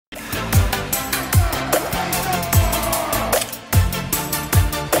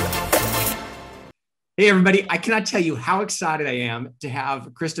Hey, everybody. I cannot tell you how excited I am to have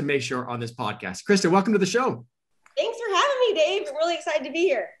Krista Mashore on this podcast. Krista, welcome to the show. Thanks for having me, Dave. I'm really excited to be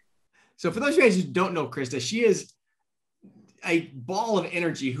here. So for those of you guys who don't know Krista, she is a ball of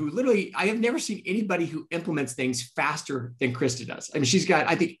energy who literally, I have never seen anybody who implements things faster than Krista does. I mean, she's got,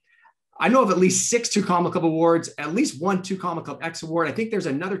 I know of at least 6 Two Comma Club awards, at least 1 Two Comma Club X award. I think there's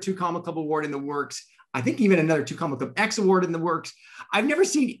another Two Comma Club award in the works. I think even another Two Comma Club X award in the works. I've never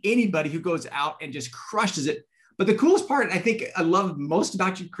seen anybody who goes out and just crushes it. But the coolest part, I think I love most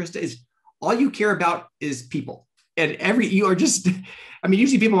about you, Krista, is all you care about is people. And you are just, I mean,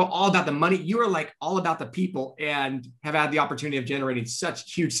 usually people are all about the money. You are like all about the people and have had the opportunity of generating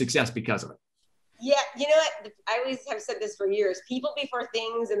such huge success because of it. Yeah, you know what? I always have said this for years. People before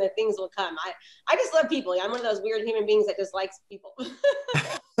things, and then things will come. I just love people. I'm one of those weird human beings that just likes people.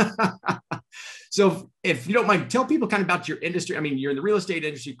 So if you don't mind, tell people kind of about your industry. I mean, you're in the real estate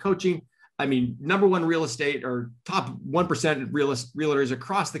industry coaching. I mean, #1 real estate or top 1% realtors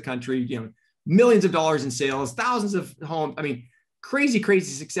across the country, millions of dollars in sales, thousands of homes. I mean, crazy,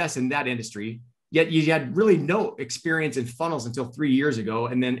 crazy success in that industry. Yet you had really no experience in funnels until 3 years ago.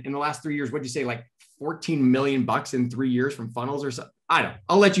 And then in the last 3 years, what'd you say, like 14 million bucks in 3 years from funnels or something? I don't know.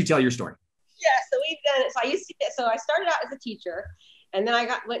 I'll let you tell your story. Yeah, so we've done it. So I started out as a teacher, and then I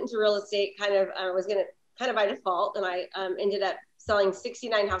went into real estate by default. And I ended up selling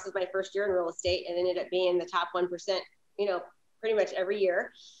 69 houses my first year in real estate and ended up being the top 1%, pretty much every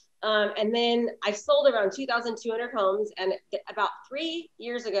year. And then I sold around 2,200 homes. And about 3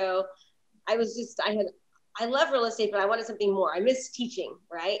 years ago, I love real estate, but I wanted something more. I miss teaching,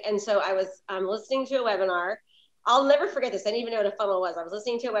 right? And so I was listening to a webinar. I'll never forget this. I didn't even know what a funnel was. I was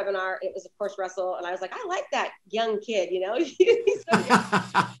listening to a webinar. It was, of course, Russell. And I was like, I like that young kid, He's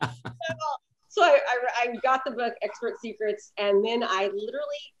so I got the book, Expert Secrets. And then I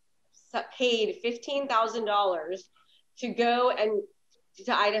literally paid $15,000 to go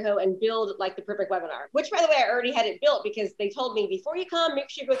to Idaho and build like the perfect webinar, which, by the way, I already had it built because they told me before you come, make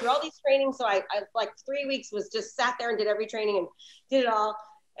sure you go through all these trainings. So I like 3 weeks was just sat there and did every training and did it all.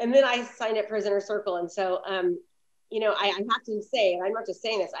 And then I signed up for his inner circle. And so, I have to say, and I'm not just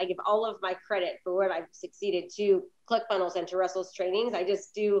saying this, I give all of my credit for what I've succeeded to ClickFunnels and to Russell's trainings. I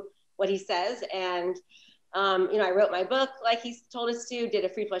just do what he says. And, I wrote my book like he told us to, did a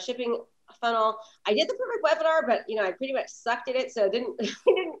free plus shipping funnel. I did the perfect webinar, but I pretty much sucked at it, so it didn't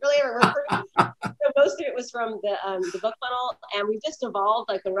really ever work for me. So most of it was from the book funnel, and we just evolved.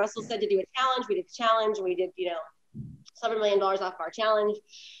 Like when Russell said to do a challenge, we did the challenge. We did $7 million off our challenge,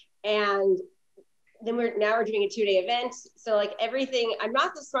 and then we're doing a 2-day event. So like everything, I'm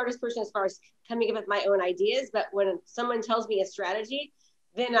not the smartest person as far as coming up with my own ideas, but when someone tells me a strategy,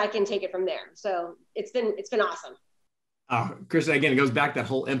 then I can take it from there. So it's been awesome. Krista, again, it goes back to that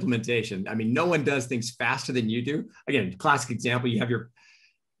whole implementation. I mean, no one does things faster than you do. Again, classic example,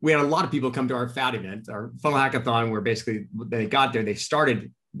 we had a lot of people come to our FAT event, our funnel hackathon, where basically they got there, they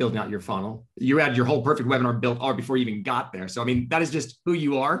started building out your funnel. You had your whole perfect webinar built all before you even got there. So, I mean, that is just who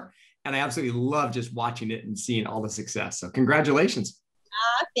you are. And I absolutely love just watching it and seeing all the success. So congratulations.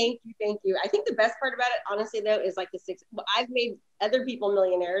 Thank you. I think the best part about it, honestly, though, is like I've made other people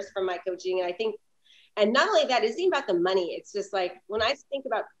millionaires from my coaching. And not only that, it's even about the money. It's just like, when I think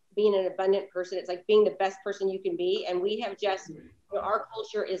about being an abundant person, it's like being the best person you can be. And we have just, our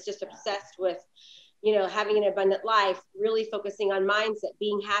culture is just obsessed with, having an abundant life, really focusing on mindset,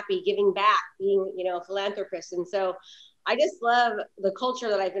 being happy, giving back, being, a philanthropist. And so I just love the culture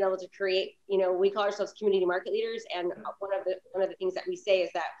that I've been able to create. We call ourselves community market leaders. And one of the things that we say is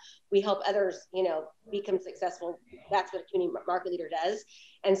that we help others, become successful. That's what a community market leader does.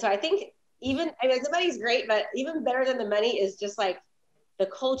 And so I think the money's great, but even better than the money is just like the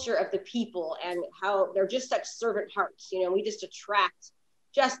culture of the people and how they're just such servant hearts. We just attract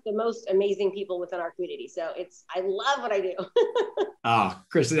just the most amazing people within our community. So I love what I do. Oh,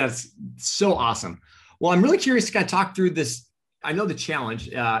 Krista, that's so awesome. Well, I'm really curious to kind of talk through this. I know the challenge.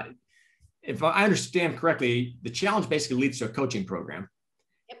 If I understand correctly, the challenge basically leads to a coaching program.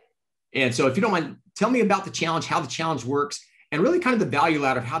 Yep. And so if you don't mind, tell me about the challenge, how the challenge works, and really kind of the value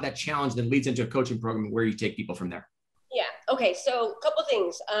ladder of how that challenge then leads into a coaching program where you take people from there. Yeah. Okay. So a couple of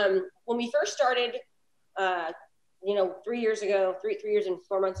things. When we first started, 3 years ago, 3 years and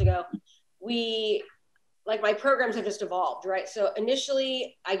 4 months ago, my programs have just evolved, right? So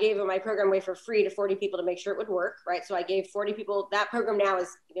initially I gave my program away for free to 40 people to make sure it would work, right? So I gave 40 people. That program now is,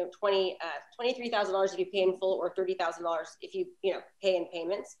 $23,000 if you pay in full, or $30,000 if you, pay in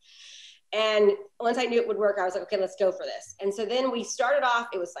payments. And once I knew it would work, I was like, okay, let's go for this. And so then we started off,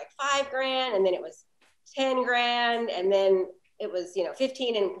 it was like $5,000, and then it was $10,000, and then it was,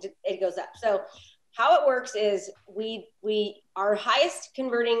 15, and it goes up. So how it works is our highest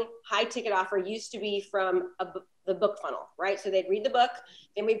converting high ticket offer used to be from the book funnel, right? So they'd read the book,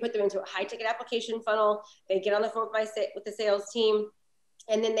 then we'd put them into a high ticket application funnel. They'd get on the phone with the sales team,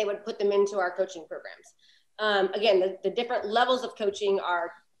 and then they would put them into our coaching programs. Again, the different levels of coaching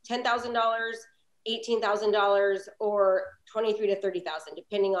are $10,000, $18,000, or $23,000 to $30,000,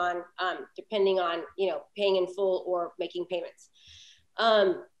 depending on paying in full or making payments.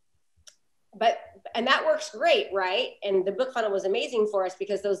 And that works great, right? And the book funnel was amazing for us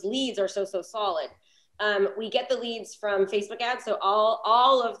because those leads are so solid. We get the leads from Facebook ads. So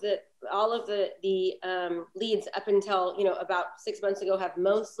all of the leads up until, about 6 months ago have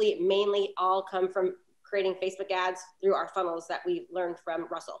mainly all come from creating Facebook ads through our funnels that we learned from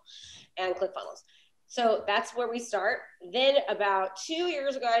Russell and ClickFunnels. So that's where we start. Then about 2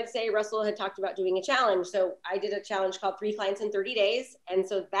 years ago, I'd say Russell had talked about doing a challenge. So I did a challenge called 3 Clients in 30 Days. And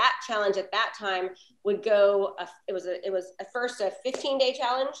so that challenge at that time would go, it was at first a 15-day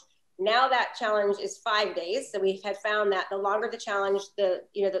challenge. Now that challenge is 5 days. So we had found that the longer the challenge, the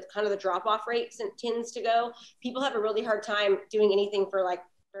kind of the drop-off rate tends to go. People have a really hard time doing anything for like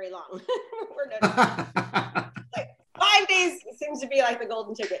very long. 5 days seems to be like the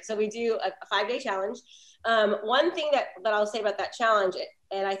golden ticket. So we do a 5-day challenge. One thing that I'll say about that challenge,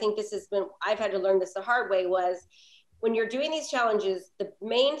 and I think I've had to learn this the hard way, was when you're doing these challenges, the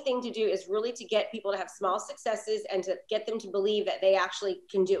main thing to do is really to get people to have small successes and to get them to believe that they actually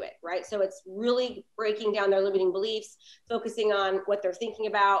can do it, right? So it's really breaking down their limiting beliefs, focusing on what they're thinking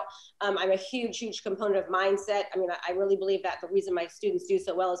about. I'm a huge component of mindset. I mean, I really believe that the reason my students do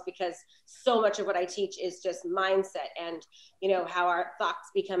so well is because so much of what I teach is just mindset and, how our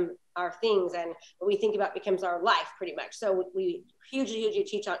thoughts become our things and what we think about becomes our life pretty much. So we hugely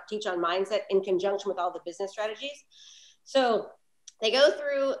teach on mindset in conjunction with all the business strategies. So they go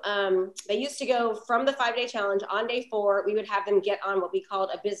through, they used to go from the 5-day challenge. On day 4, we would have them get on what we called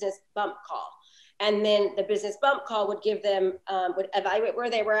a business bump call. And then the business bump call would give them, would evaluate where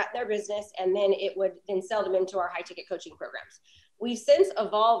they were at their business, and then it would then sell them into our high ticket coaching programs. We've since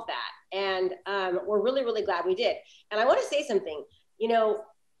evolved that, and we're really glad we did. And I want to say something,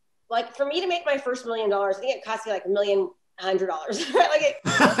 like for me to make my first $1 million, I think it cost me like $1,100,000, right? Like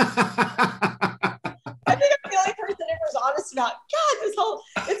I think I'm the only person that was honest about, God,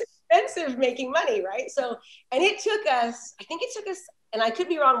 it's expensive making money, right? So, and it took us, and I could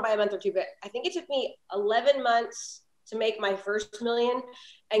be wrong by a month or two, but I think it took me 11 months to make my first $1 million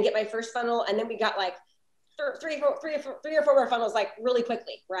and get my first funnel. And then we got like three or four more funnels like really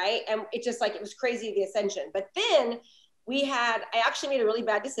quickly, right? And it just like, it was crazy, the ascension. But then I actually made a really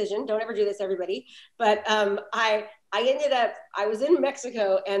bad decision. Don't ever do this, everybody. But I was in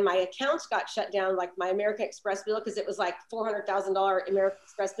Mexico and my accounts got shut down, like my American Express bill, because it was like $400,000 American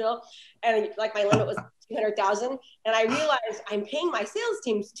Express bill. And like my limit was 200,000. And I realized I'm paying my sales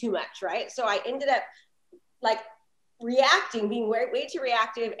teams too much, right? So I ended up like reacting, being way too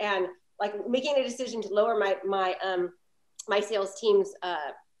reactive and like making a decision to lower my sales team's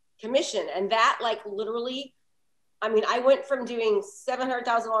commission. And that like literally, I mean, I went from doing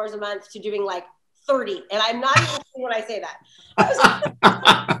 $700,000 a month to doing like 30. And I'm not even kidding when I say that.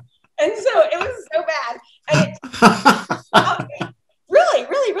 And so it was so bad. And really.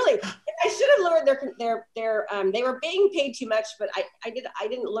 And I should have lowered they were being paid too much, but I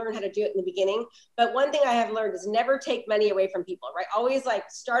didn't learn how to do it in the beginning. But one thing I have learned is never take money away from people, right? Always like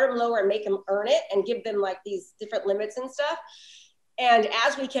start them lower and make them earn it and give them like these different limits and stuff. And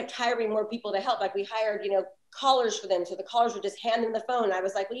as we kept hiring more people to help, like we hired, callers for them. So the callers would just hand them the phone. I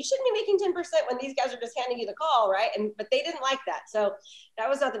was like, well, you shouldn't be making 10% when these guys are just handing you the call, right? But they didn't like that. So that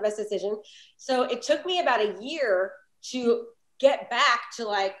was not the best decision. So it took me about a year to get back to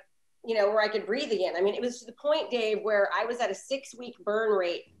like, where I could breathe again. I mean, it was to the point, Dave, where I was at a 6-week burn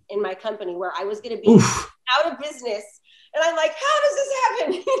rate in my company where I was going to be out of business. And I'm like, how does this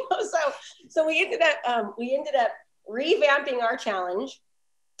happen? So we ended up revamping our challenge.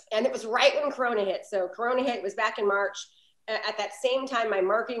 And it was right when Corona hit. So Corona hit, it was back in March. At that same time, my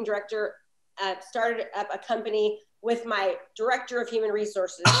marketing director started up a company with my director of human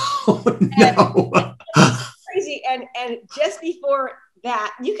resources. Oh, no. Crazy. And just before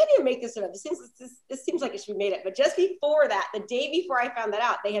that, you can't even make this up. This seems like it should be made up. But just before that, the day before I found that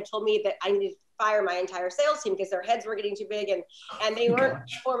out, they had told me that I needed to fire my entire sales team because their heads were getting too big and they weren't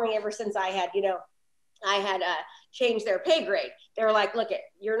performing ever since I had, changed their pay grade. They were like, look,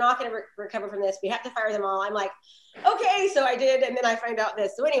 you're not going to recover from this. We have to fire them all. I'm like, okay. So I did. And then I find out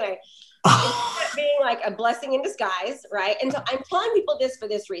this. So anyway, being like a blessing in disguise, right? And so I'm telling people this for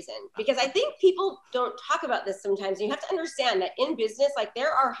this reason, because I think people don't talk about this sometimes. And you have to understand that in business, like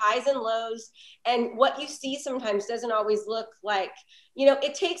there are highs and lows, and what you see sometimes doesn't always look like, you know,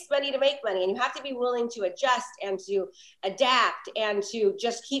 it takes money to make money, and you have to be willing to adjust and to adapt and to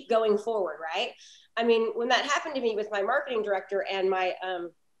just keep going forward, right? I mean, when that happened to me with my marketing director and my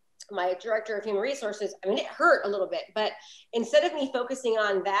director of human resources, I mean, it hurt a little bit, but instead of me focusing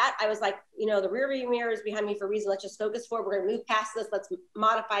on that, I was like, you know, the rearview mirror is behind me for a reason. Let's just focus forward. We're going to move past this. Let's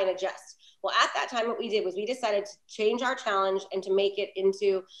modify and adjust. Well, at that time, what we did was we decided to change our challenge and to make it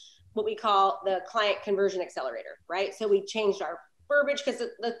into what we call the client conversion accelerator, right? So we changed our verbiage because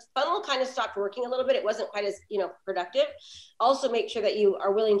the funnel kind of stopped working a little bit. It wasn't quite as, you know, productive. Also make sure that you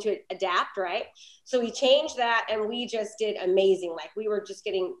are willing to adapt, right? So we changed that and we just did amazing. Like we were just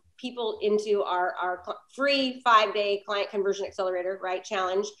getting people into our free 5-day client conversion accelerator, right?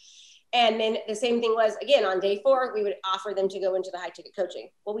 Challenge. And then the same thing was, again, on day 4, we would offer them to go into the high ticket coaching.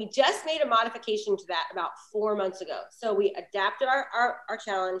 Well, we just made a modification to that about 4 months ago. So we adapted our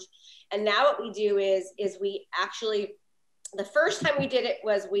challenge. And now what we do is we actually, the first time we did it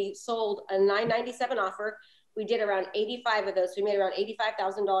was we sold a $997 offer. We did around 85 of those. So we made around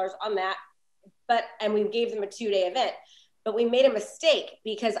 $85,000 on that. And we gave them a 2-day event. But we made a mistake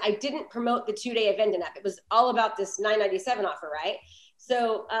because I didn't promote the 2-day event enough. It was all about this $997 offer, right?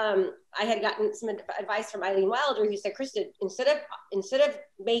 So I had gotten some advice from Eileen Wilder, who said, Krista, instead of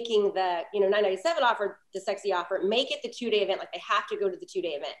making the $997 offer the sexy offer, make it the 2-day event. Like they have to go to the 2-day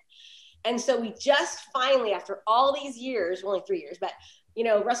event. And so we just finally, after all these years, well, only 3 years, but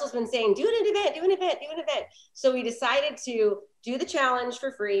Russell's been saying, do an event, do an event, do an event. So we decided to do the challenge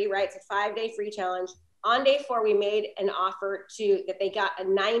for free, right? It's a 5-day free challenge. On day 4, we made an offer that they got a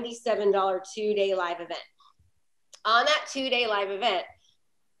 $97 2-day live event. On that 2-day live event,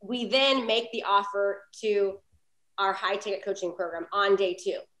 we then make the offer to our high ticket coaching program on day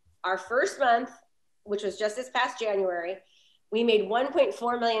 2. Our first month, which was just this past January, we made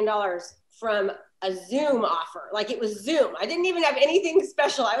 $1.4 million from a Zoom offer. Like it was Zoom. I didn't even have anything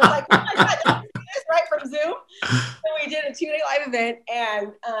special. I was like, oh my God, did you do this right from Zoom? So we did a 2-day live event.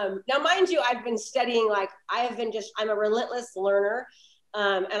 And now mind you, I've been studying, I'm a relentless learner.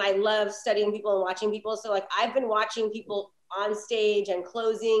 And I love studying people and watching people. So like I've been watching people on stage and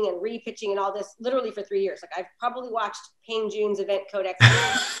closing and repitching and all this literally for 3 years. Like I've probably watched Payne June's event codex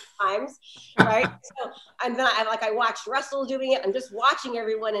times, right? So I watched Russell doing it. I'm just watching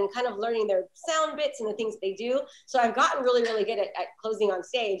everyone and kind of learning their sound bits and the things they do. So I've gotten really, really good at closing on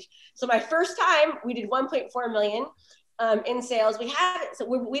stage. So my first time we did 1.4 million in sales. We've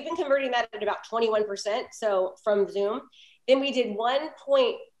been converting that at about 21%. So from Zoom, then we did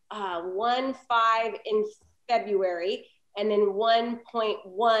 1.15 in February. And then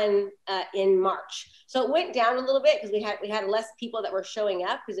 1.1 in March. So it went down a little bit because we had less people that were showing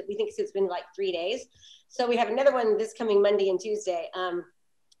up because we think it's been like 3 days. So we have another one this coming Monday and Tuesday. So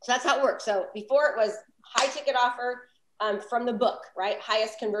that's how it works. So before it was high ticket offer from the book, right?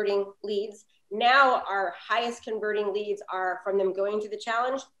 Highest converting leads. Now our highest converting leads are from them going to the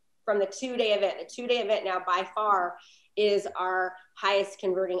challenge from the 2-day event. The 2-day event now by far is our highest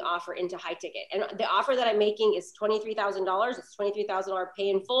converting offer into high ticket. And the offer that I'm making is $23,000. It's $23,000 pay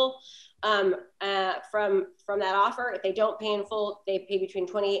in full from that offer. If they don't pay in full, they pay between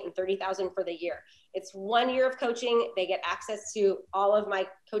 $28,000 and $30,000 for the year. It's 1 year of coaching. They get access to all of my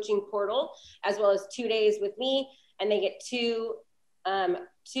coaching portal, as well as 2 days with me. And they get two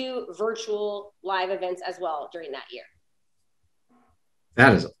virtual live events as well during that year.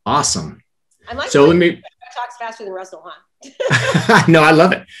 That is awesome. I'm like, so let me talks faster than Russell, huh? No, I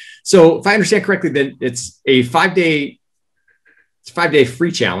love it. So if I understand correctly, then it's a 5-day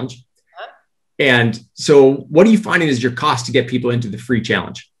free challenge. Huh? And so what are you finding is your cost to get people into the free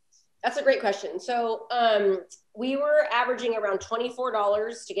challenge? That's a great question. So we were averaging around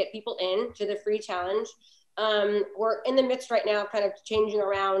 $24 to get people in to the free challenge. We're in the midst right now of kind of changing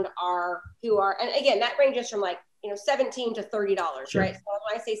around and again, that ranges from like, $17 to $30, sure. Right? So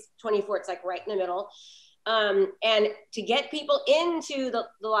when I say 24, it's like right in the middle. And to get people into the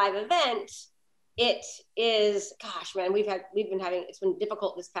live event, it is, gosh, man, it's been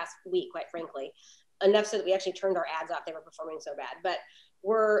difficult this past week, quite frankly, enough so that we actually turned our ads off. They were performing so bad, but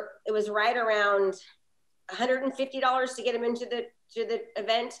it was right around $150 to get them into the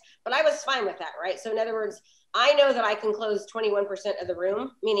event, but I was fine with that, right? So in other words, I know that I can close 21% of the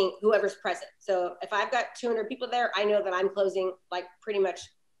room, meaning whoever's present. So if I've got 200 people there, I know that I'm closing like pretty much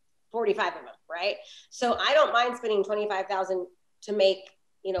 45 of them, right? So I don't mind spending $25,000 to make,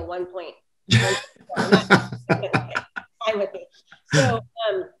 1.1. Fine with me. So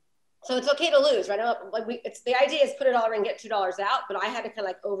So it's okay to lose, right? Like it's the idea is put it all in and get $2 out, but I had to kind of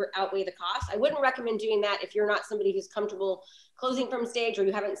like outweigh the cost. I wouldn't recommend doing that if you're not somebody who's comfortable closing from stage or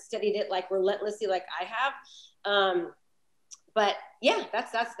you haven't studied it like relentlessly like I have. But yeah,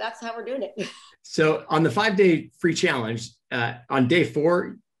 that's how we're doing it. So on the 5-day free challenge, on day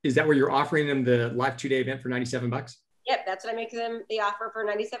 4, is that where you're offering them the live 2-day event for $97? Yep, that's what I make them the offer for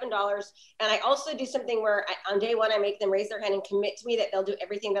 $97. And I also do something where on day 1, I make them raise their hand and commit to me that they'll do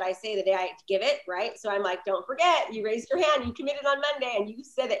everything that I say the day I give it, right? So I'm like, don't forget, you raised your hand, you committed on Monday, and you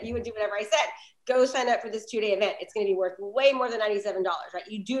said that you would do whatever I said. Go sign up for this 2-day event. It's going to be worth way more than $97, right?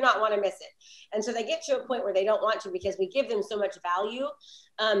 You do not want to miss it. And so they get to a point where they don't want to because we give them so much value.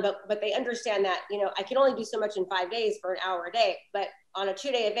 But they understand that, I can only do so much in 5 days for an hour a day, but on a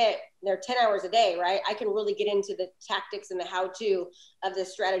 2-day event, they're 10 hours a day, right? I can really get into the tactics and the how-to of the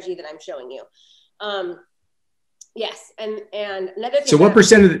strategy that I'm showing you. Yes. And another thing. So what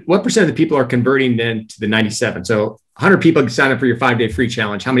percent of the people are converting then to the 97? So 100 people sign up for your 5-day free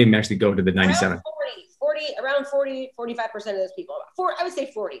challenge. How many of them actually go to the 97? Around 40, 45% of those people. I would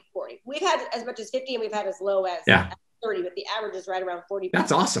say 40. We've had as much as 50 and we've had as low as 30, but the average is right around 40%.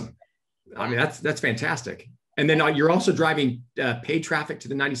 That's awesome. I mean, that's fantastic. And then you're also driving paid traffic to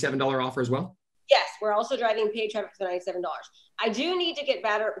the $97 offer as well? Yes, we're also driving paid traffic to the $97. I do need to get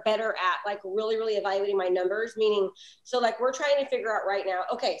better at like really, really evaluating my numbers, meaning, so like we're trying to figure out right now,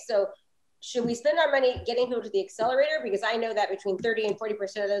 okay, so should we spend our money getting people to the accelerator? Because I know that between 30 and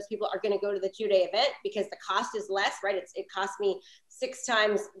 40% of those people are going to go to the 2-day event because the cost is less, right? It costs me 6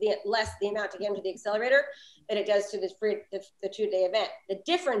 times less the amount to get them to the accelerator than it does to the 2-day event. The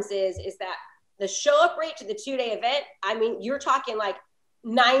difference is that the show up rate to the 2-day event, I mean, you're talking like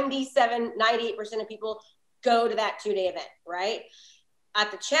 97, 98% of people go to that 2-day event, right?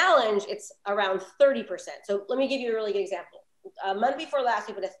 At the challenge, it's around 30%. So let me give you a really good example. A month before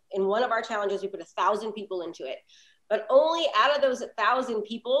last, in one of our challenges, we put 1,000 people into it, but only out of those 1,000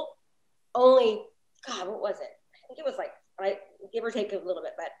 people, what was it? I think it was like, right, give or take a little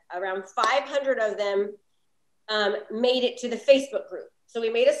bit, but around 500 of them made it to the Facebook group. So we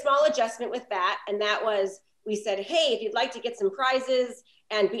made a small adjustment with that. And that was, we said, hey, if you'd like to get some prizes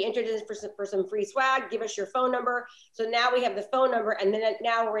and be interested for some free swag, give us your phone number. So now we have the phone number, and then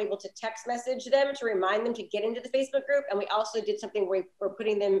now we're able to text message them to remind them to get into the Facebook group. And we also did something where we're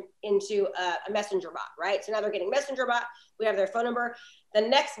putting them into a messenger bot, right? So now they're getting messenger bot. We have their phone number. The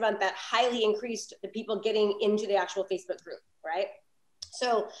next month, that highly increased the people getting into the actual Facebook group, right?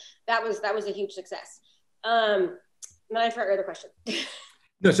 So that was a huge success. Then I forgot your other question.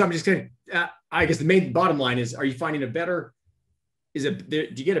 No, so I'm just kidding. I guess the main bottom line is, are you finding do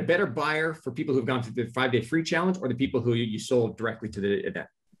you get a better buyer for people who've gone through the 5-day free challenge or the people who you sold directly to the event?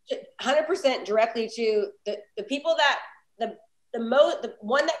 100% directly to the people that the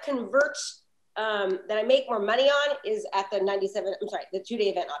one that converts that I make more money on is at the 2-day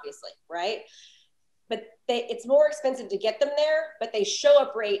event, obviously, right? But it's more expensive to get them there, but they show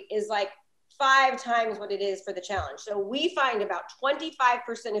up rate is like 5 times what it is for the challenge. So we find about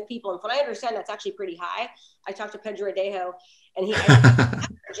 25% of people, and from what I understand, that's actually pretty high. I talked to Pedro Adejo, and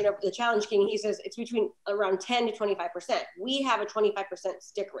the Challenge King, he says it's between around 10 to 25%. We have a 25%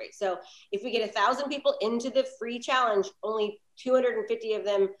 stick rate. So if we get 1,000 people into the free challenge, only 250 of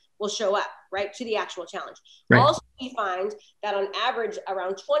them will show up, right, to the actual challenge. Right. Also, we find that on average,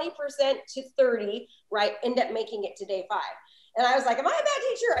 around 20% to 30%, right, end up making it to day 5. And I was like, am I a bad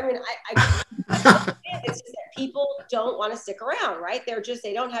teacher? I mean, it's just that people don't want to stick around, right? They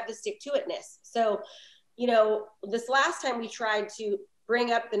don't have the stick-to-itness. So, this last time we tried to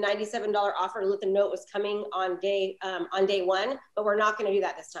bring up the $97 offer to let them know it was coming on day 1, but we're not going to do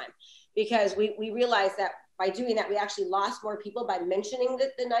that this time because we realized that by doing that, we actually lost more people by mentioning the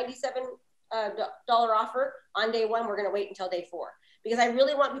 $97 offer on day 1. We're going to wait until day 4. Because I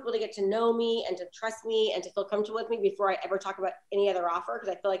really want people to get to know me and to trust me and to feel comfortable with me before I ever talk about any other offer.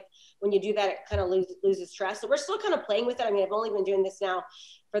 Because I feel like when you do that, it kind of loses trust. So we're still kind of playing with it. I mean, I've only been doing this now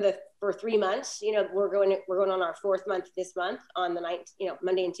for 3 months. We're going on our 4th month this month on the 9th,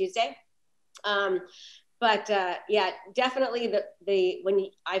 Monday and Tuesday. Yeah, definitely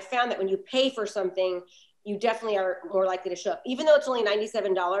I found that when you pay for something, you definitely are more likely to show up. Even though it's only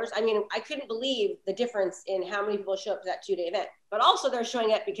 $97, I mean, I couldn't believe the difference in how many people show up to that 2-day event. But also they're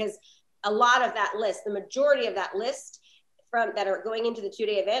showing up because a lot of that list, the majority of that list that are going into the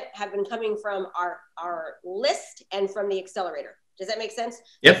 2-day event have been coming from our list and from the accelerator. Does that make sense?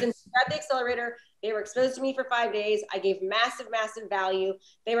 Yep. Since we got the accelerator, they were exposed to me for 5 days. I gave massive, massive value.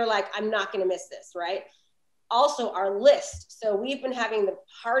 They were like, I'm not going to miss this, right? Also our list. So we've been having the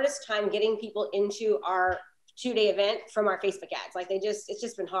hardest time getting people into our 2-day event from our Facebook ads. Like it's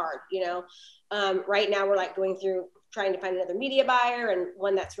just been hard, right now we're like going through trying to find another media buyer and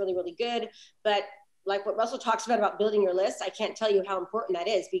one that's really, really good. But like what Russell talks about building your list, I can't tell you how important that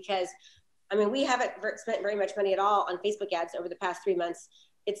is, because I mean, we haven't spent very much money at all on Facebook ads over the past 3 months.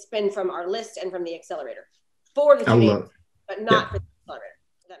 It's been from our list and from the accelerator for the 2 days, but not for the accelerator.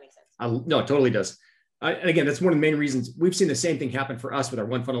 Does that make sense? No, it totally does. And again, that's one of the main reasons we've seen the same thing happen for us with our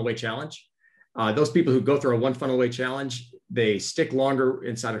One Funnel Away Challenge. Those people who go through a One Funnel Away Challenge, they stick longer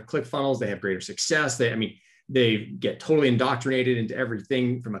inside of ClickFunnels. They have greater success. They get totally indoctrinated into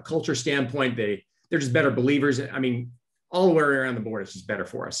everything from a culture standpoint. They're just better believers. I mean, all the way around the board, it's just better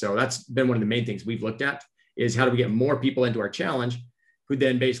for us. So that's been one of the main things we've looked at, is how do we get more people into our challenge who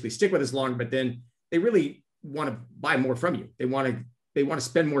then basically stick with us longer, but then they really want to buy more from you. They want to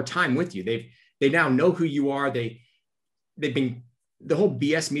spend more time with you. They now know who you are. The whole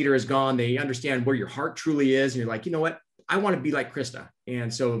BS meter is gone. They understand where your heart truly is. And you're like, you know what? I want to be like Krista.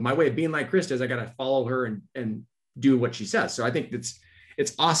 And so my way of being like Krista is I got to follow her and do what she says. So I think it's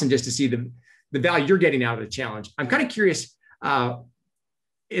awesome just to see the value you're getting out of the challenge. I'm kind of curious. To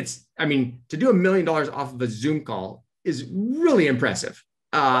do $1 million off of a Zoom call is really impressive.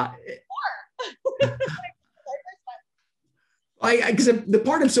 Because the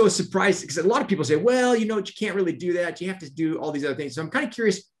part I'm so surprised, because a lot of people say, well, you can't really do that. You have to do all these other things. So I'm kind of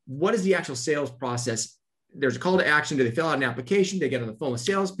curious, what is the actual sales process? There's a call to action. Do they fill out an application? Do they get on the phone with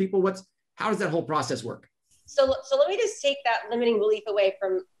salespeople? How does that whole process work? So let me just take that limiting belief away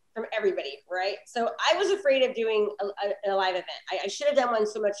from everybody, right? So I was afraid of doing a live event. I should have done one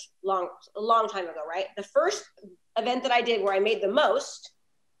a long time ago, right? The first event that I did where I made the most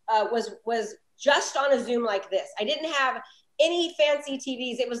was just on a Zoom like this. I didn't have any fancy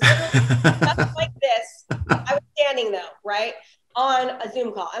TVs. It was literally just like this. I was standing though, right, on a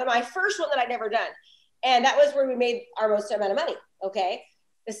Zoom call. And my first one that I'd never done. And that was where we made our most amount of money. Okay.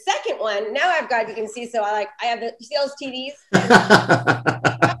 The second one, now you can see, so I have the sales TVs. The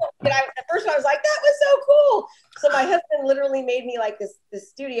first one I was like, that was so cool. So my husband literally made me like this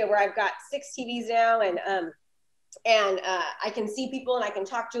studio where I've got 6 TVs now, and I can see people and I can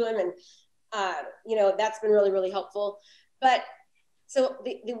talk to them, and that's been really, really helpful. But so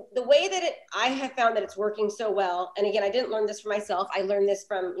the way that I have found that it's working so well, and again, I didn't learn this for myself. I learned this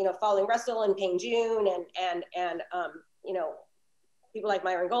from following Russell and Peng June and people like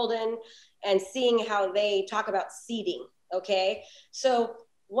Myron Golden, and seeing how they talk about seeding. Okay, so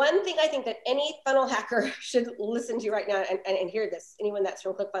one thing I think that any funnel hacker should listen to right now and hear this, anyone that's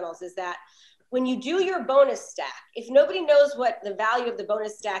from ClickFunnels, is that when you do your bonus stack, if nobody knows what the value of the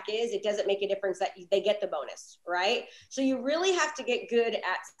bonus stack is, it doesn't make a difference that they get the bonus, right? So you really have to get good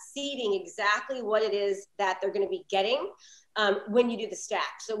at seeding exactly what it is that they're going to be getting when you do the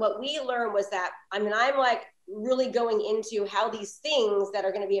stack. So what we learned was that, I'm like really going into how these things that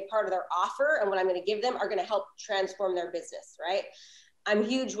are going to be a part of their offer and what I'm going to give them are going to help transform their business, right? I'm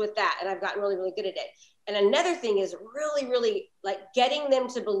huge with that, and I've gotten really, really good at it. And another thing is really, really like getting them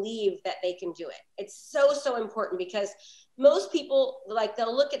to believe that they can do it. It's so, so important, because most people, like,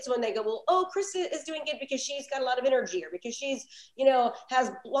 they'll look at someone, they go, well, oh, Krista is doing good because she's got a lot of energy, or because she's,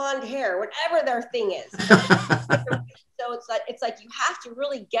 has blonde hair, whatever their thing is. So it's like you have to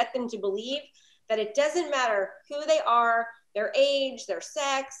really get them to believe that it doesn't matter who they are, their age, their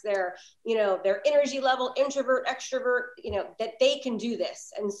sex, their energy level, introvert, extrovert, that they can do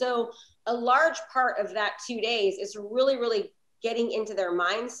this. And so a large part of that 2 days is really, really getting into their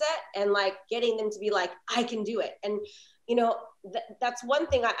mindset and like getting them to be like, I can do it. And, that's one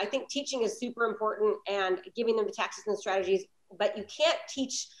thing I think teaching is super important, and giving them the tactics and strategies, but you can't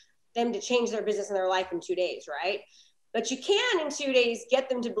teach them to change their business and their life in 2 days, right? But you can in 2 days get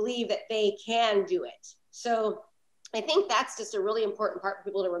them to believe that they can do it. So I think that's just a really important part for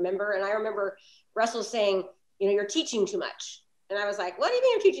people to remember. And I remember Russell saying, you're teaching too much. And I was like, what do you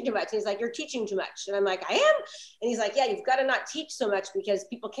mean you're teaching too much? And he's like, you're teaching too much. And I'm like, I am. And he's like, yeah, you've got to not teach so much, because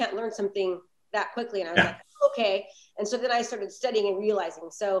people can't learn something that quickly. And I was like, okay. And so then I started studying and realizing.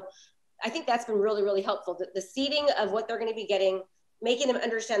 So I think that's been really, really helpful. The seeding of what they're going to be getting, making them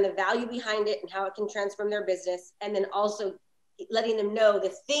understand the value behind it and how it can transform their business. And then also letting them know the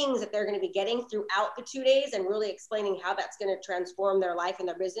things that they're going to be getting throughout the 2 days, and really explaining how that's going to transform their life and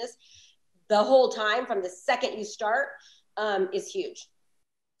their business the whole time from the second you start is huge.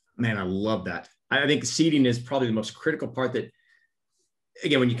 Man, I love that. I think seeding is probably the most critical part that,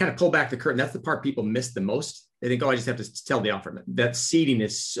 again, when you kind of pull back the curtain, that's the part people miss the most. They think, oh, I just have to tell the offer. That seeding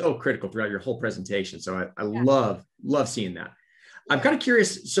is so critical throughout your whole presentation. So I love seeing that. I'm kind of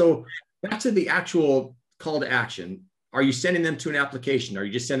curious. So back to the actual call to action. Are you sending them to an application? Are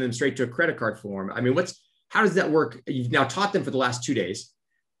you just sending them straight to a credit card form? I mean, How does that work? You've now taught them for the last 2 days.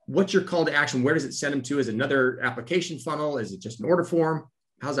 What's your call to action? Where does it send them to? Is it another application funnel? Is it just an order form?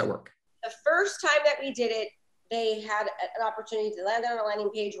 How's that work? The first time that we did it, they had an opportunity to land on a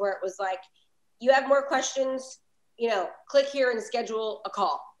landing page where it was like, you have more questions, click here and schedule a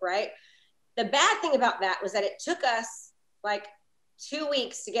call, right? The bad thing about that was that it took us like 2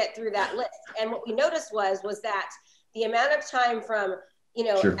 weeks to get through that list. And what we noticed was that the amount of time from,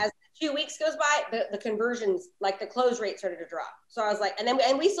 Sure. as 2 weeks goes by, the conversions, like the close rate started to drop. So I was like,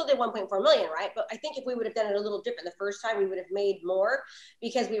 and we still did 1.4 million, right? But I think if we would have done it a little different the first time, we would have made more,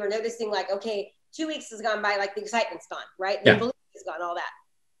 because we were noticing like, okay, 2 weeks has gone by, like the excitement's gone, right? The belief is gone, all that.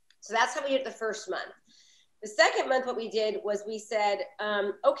 So that's how we did it the first month. The second month, what we did was we said,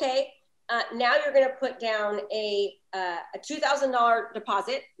 okay, now you're going to put down a $2,000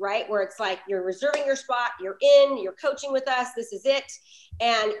 deposit, right? Where it's like, you're reserving your spot, you're coaching with us, this is it.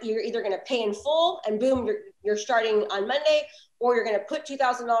 And you're either going to pay in full and boom, you're starting on Monday, or you're going to put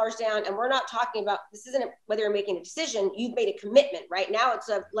 $2,000 down. And we're not talking about, this isn't whether you're making a decision, you've made a commitment. Right now it's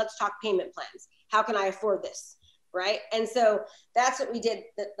let's talk payment plans. How can I afford this? Right. And so that's what we did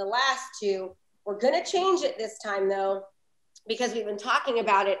the last two. We're going to change it this time though, because we've been talking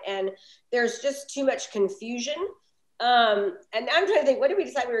about it and there's just too much confusion. And I'm trying to think, what did we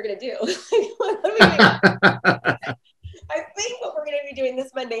decide we were going to do? What are we gonna do? I think what we're going to be doing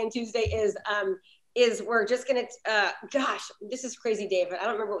this Monday and Tuesday is we're just going to, gosh, this is crazy, Dave, but I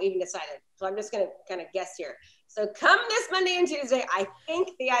don't remember what we even decided. So I'm just going to kind of guess here. So come this Monday and Tuesday, I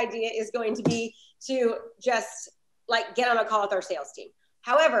think the idea is going to be to just like get on a call with our sales team.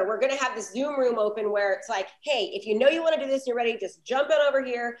 However, we're going to have this Zoom room open where it's like, hey, if you know you want to do this and you're ready, just jump on over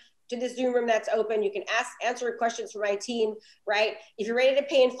here to the Zoom room that's open. You can answer questions from my team, right? If you're ready to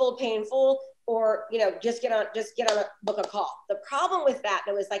pay in full, or, just get on a book a call. The problem with that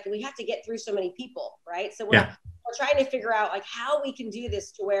though is like, we have to get through so many people, right? So we're trying to figure out like how we can do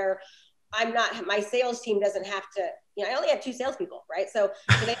this to where my sales team doesn't have to, I only have 2 salespeople, right? So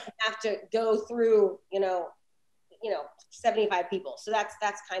they don't have to go through, 75 people. So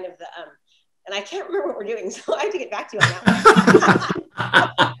that's kind of the, and I can't remember what we're doing. So I have to get back to you on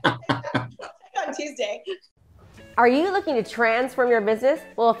that. On Tuesday. Are you looking to transform your business?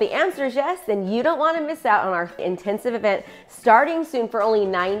 Well, if the answer is yes, then you don't want to miss out on our intensive event starting soon for only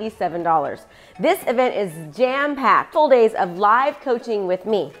 $97. This event is jam-packed, full days of live coaching with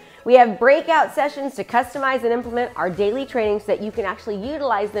me. We have breakout sessions to customize and implement our daily trainings so that you can actually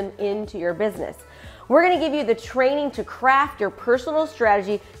utilize them into your business. We're going to give you the training to craft your personal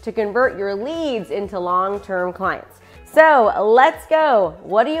strategy to convert your leads into long-term clients. So let's go.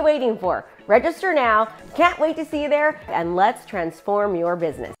 What are you waiting for? Register now. Can't wait to see you there, and let's transform your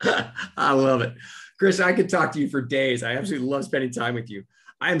business. I love it. Chris, I could talk to you for days. I absolutely love spending time with you.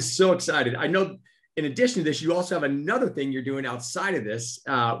 I am so excited. I know in addition to this, you also have another thing you're doing outside of this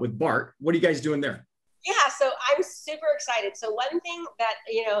with Bart. What are you guys doing there? Yeah, so I'm super excited. So one thing that,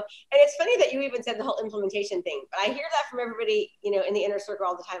 and it's funny that you even said the whole implementation thing, but I hear that from everybody, in the inner circle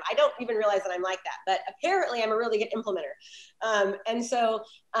all the time. I don't even realize that I'm like that, but apparently I'm a really good implementer. And so,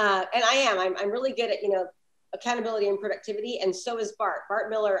 and I'm really good at, accountability and productivity. And so is Bart. Bart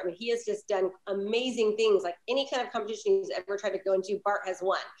Miller, I mean, he has just done amazing things. Like any kind of competition he's ever tried to go into, Bart has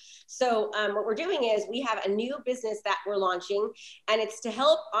won. So what we're doing is we have a new business that we're launching, and it's to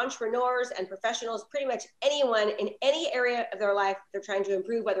help entrepreneurs and professionals, pretty much anyone in any area of their life they're trying to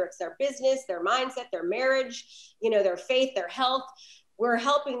improve, whether it's their business, their mindset, their marriage, their faith, their health. We're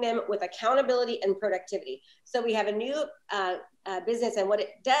helping them with accountability and productivity. So we have a new business, and what it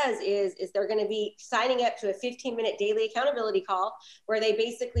does is they're going to be signing up to a 15-minute daily accountability call where they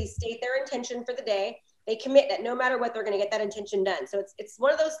basically state their intention for the day. They commit that no matter what, they're going to get that intention done. So it's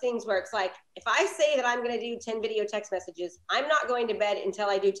one of those things where it's like, if I say that I'm going to do 10 video text messages, I'm not going to bed until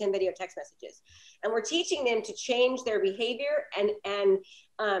I do 10 video text messages. And we're teaching them to change their behavior and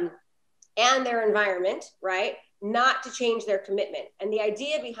their environment, right? Not to change their commitment. And the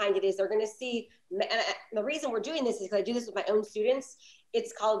idea behind it is they're going to see, and the reason we're doing this is because I do this with my own students.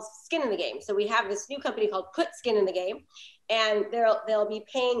 It's called Skin in the Game. So we have this new company called Put Skin in the Game, and they'll be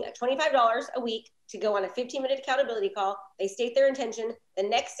paying $25 a week to go on a 15-minute accountability call. They state their intention. The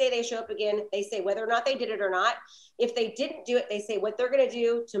next day they show up again. They say whether or not they did it or not. If they didn't do it, they say what they're going to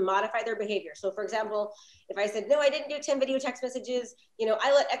do to modify their behavior. So for example, if I said, no, I didn't do 10 video text messages,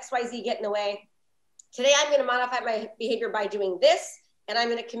 I let XYZ get in the way. Today, I'm going to modify my behavior by doing this, and I'm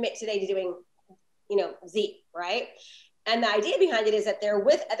going to commit today to doing, Z, right? And the idea behind it is that they're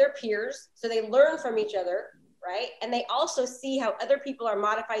with other peers, so they learn from each other, right? And they also see how other people are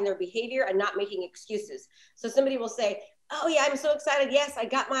modifying their behavior and not making excuses. So somebody will say, oh yeah, I'm so excited. Yes, I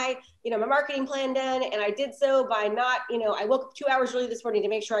got my, my marketing plan done, and I did so by not, I woke up 2 hours early this morning to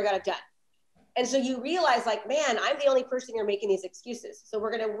make sure I got it done. And so you realize like, man, I'm the only person here making these excuses. So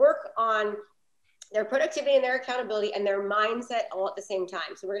we're going to work on their productivity and their accountability and their mindset all at the same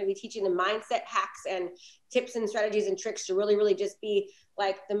time. So we're going to be teaching them mindset hacks and tips and strategies and tricks to really, really just be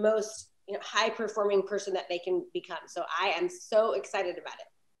like the most, high performing person that they can become. So I am so excited about it.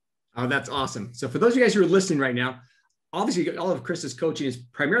 Oh, that's awesome. So for those of you guys who are listening right now, obviously all of Krista's coaching has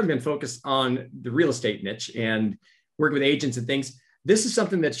primarily been focused on the real estate niche and working with agents and things. This is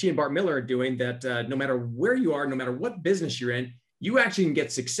something that she and Bart Miller are doing that no matter where you are, no matter what business you're in, you actually can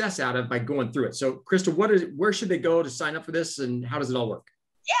get success out of by going through it. So Krista, where should they go to sign up for this and how does it all work?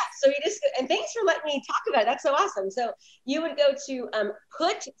 Yeah, so and thanks for letting me talk about it. That's so awesome. So you would go to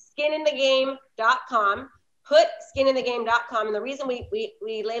putskininthegame.com, putskininthegame.com. And the reason we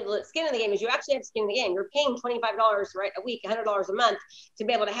label it Skin in the Game is you actually have skin in the game. You're paying $25 right a week, $100 a month to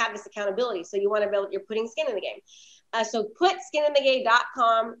be able to have this accountability. So you want to build, you're putting skin in the game. So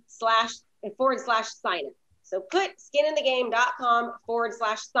putskininthegame.com/sign up. So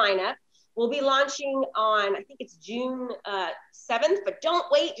putskininthegame.com/sign up. We'll be launching on, I think it's June 7th, but don't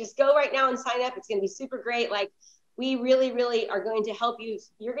wait. Just go right now and sign up. It's going to be super great. Like we really, really are going to help you.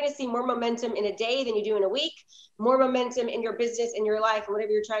 You're going to see more momentum in a day than you do in a week, more momentum in your business, in your life, or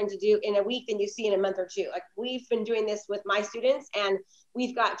whatever you're trying to do in a week than you see in a month or two. Like we've been doing this with my students and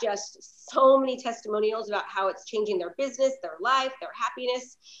we've got just so many testimonials about how it's changing their business, their life, their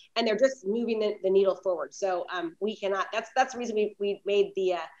happiness, and they're just moving the needle forward. So we cannot, that's the reason we made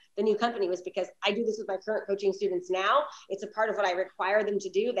the new company was because I do this with my current coaching students now. It's a part of what I require them to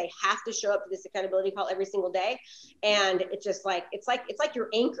do. They have to show up to this accountability call every single day. And it's just like, it's like your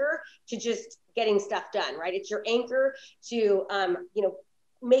anchor to just getting stuff done, right? It's your anchor to,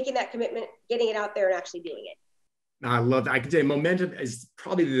 making that commitment, getting it out there and actually doing it. I love that. I can say momentum is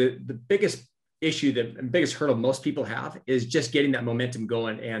probably the biggest issue, the biggest hurdle most people have is just getting that momentum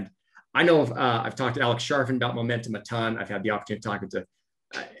going. And I know I've talked to Alex Sharfin about momentum a ton. I've had the opportunity to talk to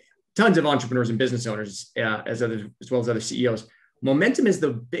tons of entrepreneurs and business owners as well as other CEOs. Momentum is the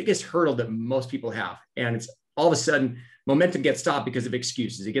biggest hurdle that most people have. And it's all of a sudden momentum gets stopped because of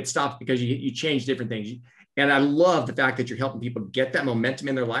excuses. It gets stopped because you change different things. And I love the fact that you're helping people get that momentum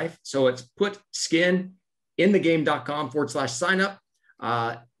in their life. So it's putskininthegame.com/sign up.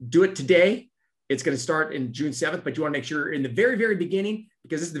 Do it today. It's going to start in June 7th, but you want to make sure you're in the very, very beginning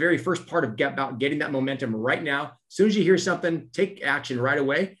because this is the very first part of about getting that momentum right now. As soon as you hear something, take action right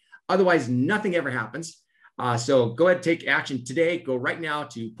away. Otherwise, nothing ever happens. So go ahead and take action today. Go right now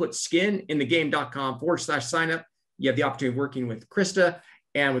to putskininthegame.com/sign up. You have the opportunity of working with Krista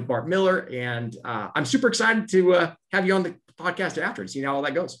and with Bart Miller. And I'm super excited to have you on the podcast after and see how all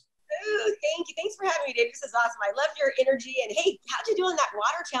that goes. Ooh, thank you. Thanks for having me, Dave. This is awesome. I love your energy. And hey, how'd you do on that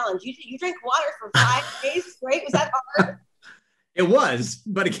water challenge? You drank water for 5 days straight. Was that hard? It was,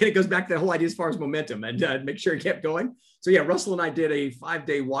 but again, it goes back to the whole idea as far as momentum and make sure it kept going. So yeah, Russell and I did a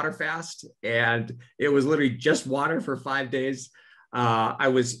 5-day water fast and it was literally just water for 5 days. I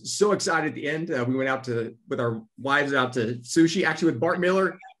was so excited at the end. We went out with our wives out to sushi, actually with Bart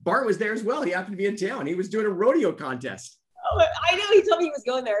Miller. Bart was there as well. He happened to be in town. He was doing a rodeo contest. Oh, I know. He told me he was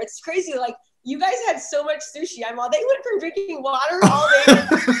going there. It's crazy. Like you guys had so much sushi. They went from drinking water all day.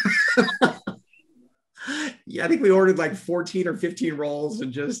 Yeah, I think we ordered like 14 or 15 rolls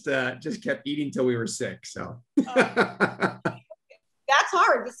and just kept eating till we were sick. So that's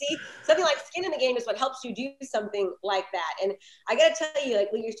hard. But see, something like skin in the game is what helps you do something like that. And I got to tell you,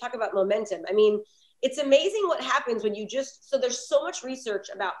 like when you talk about momentum, I mean, it's amazing what happens when so there's so much research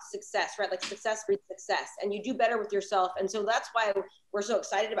about success, right? Like success breeds success and you do better with yourself. And so that's why we're so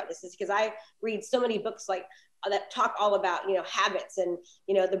excited about this is because I read so many books like that talk all about, habits and,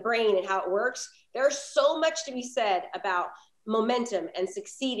 the brain and how it works. There's so much to be said about momentum and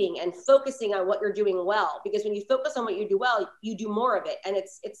succeeding and focusing on what you're doing well, because when you focus on what you do well, you do more of it. And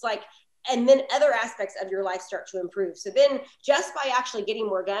it's like, and then other aspects of your life start to improve. So then just by actually getting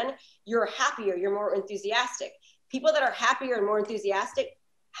more done, you're happier, you're more enthusiastic. People that are happier and more enthusiastic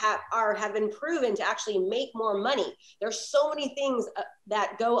have been proven to actually make more money. There's so many things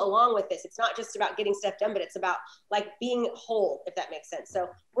that go along with this. It's not just about getting stuff done, but it's about like being whole, if that makes sense. So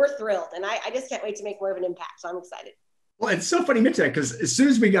we're thrilled. And I just can't wait to make more of an impact. So I'm excited. Well, it's so funny you mention that because as soon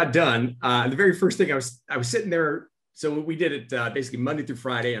as we got done, the very first thing I was sitting there. So we did it basically Monday through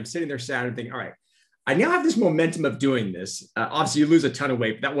Friday. I'm sitting there Saturday thinking, all right, I now have this momentum of doing this. Obviously you lose a ton of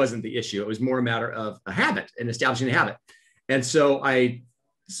weight, but that wasn't the issue. It was more a matter of a habit and establishing a habit. And so I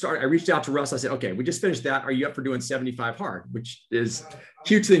reached out to Russ. I said, okay, we just finished that. Are you up for doing 75 hard, which is a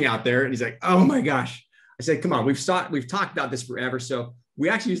huge thing out there? And he's like, oh my gosh. I said, come on, we've talked about this forever. So we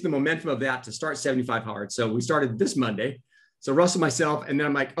actually used the momentum of that to start 75 Hard. So we started this Monday. So Russell, myself, and then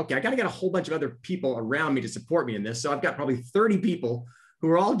I'm like, okay, I got to get a whole bunch of other people around me to support me in this. So I've got probably 30 people who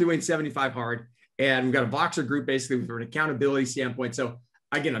are all doing 75 Hard. And we've got a Voxer group basically from an accountability standpoint. So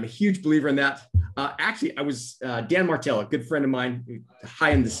again, I'm a huge believer in that. Actually, I was Dan Martell, a good friend of mine,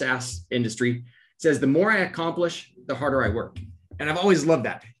 high in the SaaS industry, says the more I accomplish, the harder I work. And I've always loved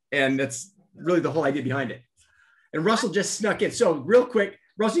that. And that's really the whole idea behind it. And Russell just snuck in. So real quick,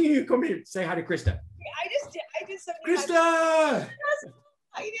 Russell, you come here and say hi to Krista. I did 75. Krista!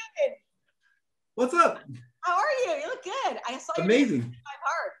 How you doing? What's up? How are you? You look good. I saw you. Amazing. 75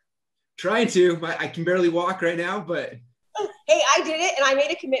 Hard. Trying to. I can barely walk right now, but Hey, I did it, and I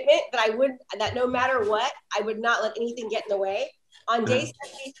made a commitment that no matter what, I would not let anything get in the way. On day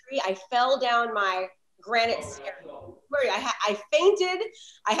 73, I fell down my granite stair. I fainted,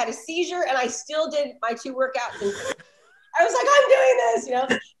 I had a seizure, and I still did my 2 workouts. And I was like, I'm doing this, you know.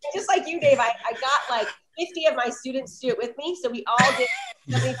 And just like you, Dave, I got like 50 of my students to do it with me, so we all did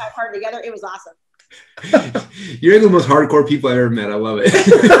 75 Hard together. It was awesome. you're the most hardcore people I've ever met. I love it. I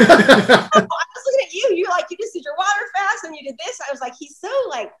was looking at you. You just did your water fast and you did this. I was like, you're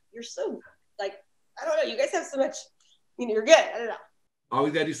so like, I don't know. You guys have so much, you're good. I don't know.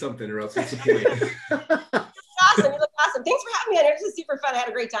 Always gotta do something or else what's the point? Awesome. You look awesome. Thanks for having me on here. This is super fun. I had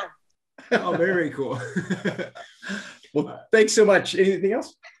a great time. Oh, very, very cool. Well, thanks so mumuch. Anything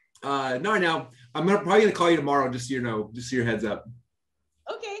else? No, now I'm probably gonna call you tomorrow, just so you know, just so your heads up.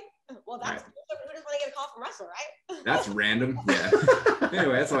 Okay. Well, that's cool. Who doesn't want to get a call from Russell, right? That's random. Yeah.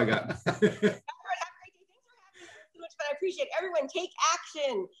 Anyway, that's all I got. Have a great day. Thanks for having me. So much fun. I appreciate it. Everyone, take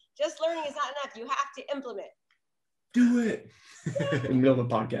action. Just learning is not enough. You have to implement. Do it. In the middle of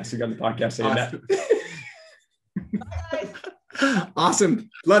the podcast. We got the podcast saying Awesome. Bye, guys. Awesome.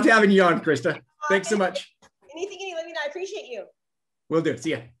 Loved having you on, Krista. Thanks so much. Anything you need, let me know. I appreciate you. Will do.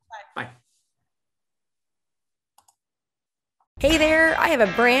 See ya. Bye. Hey there, I have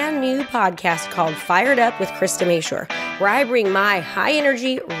a brand new podcast called Fired Up with Krista Mashore, where I bring my high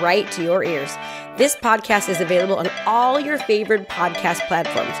energy right to your ears. This podcast is available on all your favorite podcast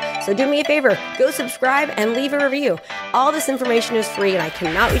platforms. So do me a favor, go subscribe and leave a review. All this information is free and I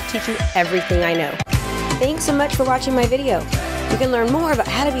cannot wait to teach you everything I know. Thanks so much for watching my video. You can learn more about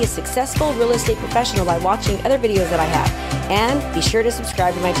how to be a successful real estate professional by watching other videos that I have. And be sure to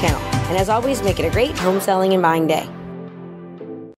subscribe to my channel. And as always, make it a great home selling and buying day.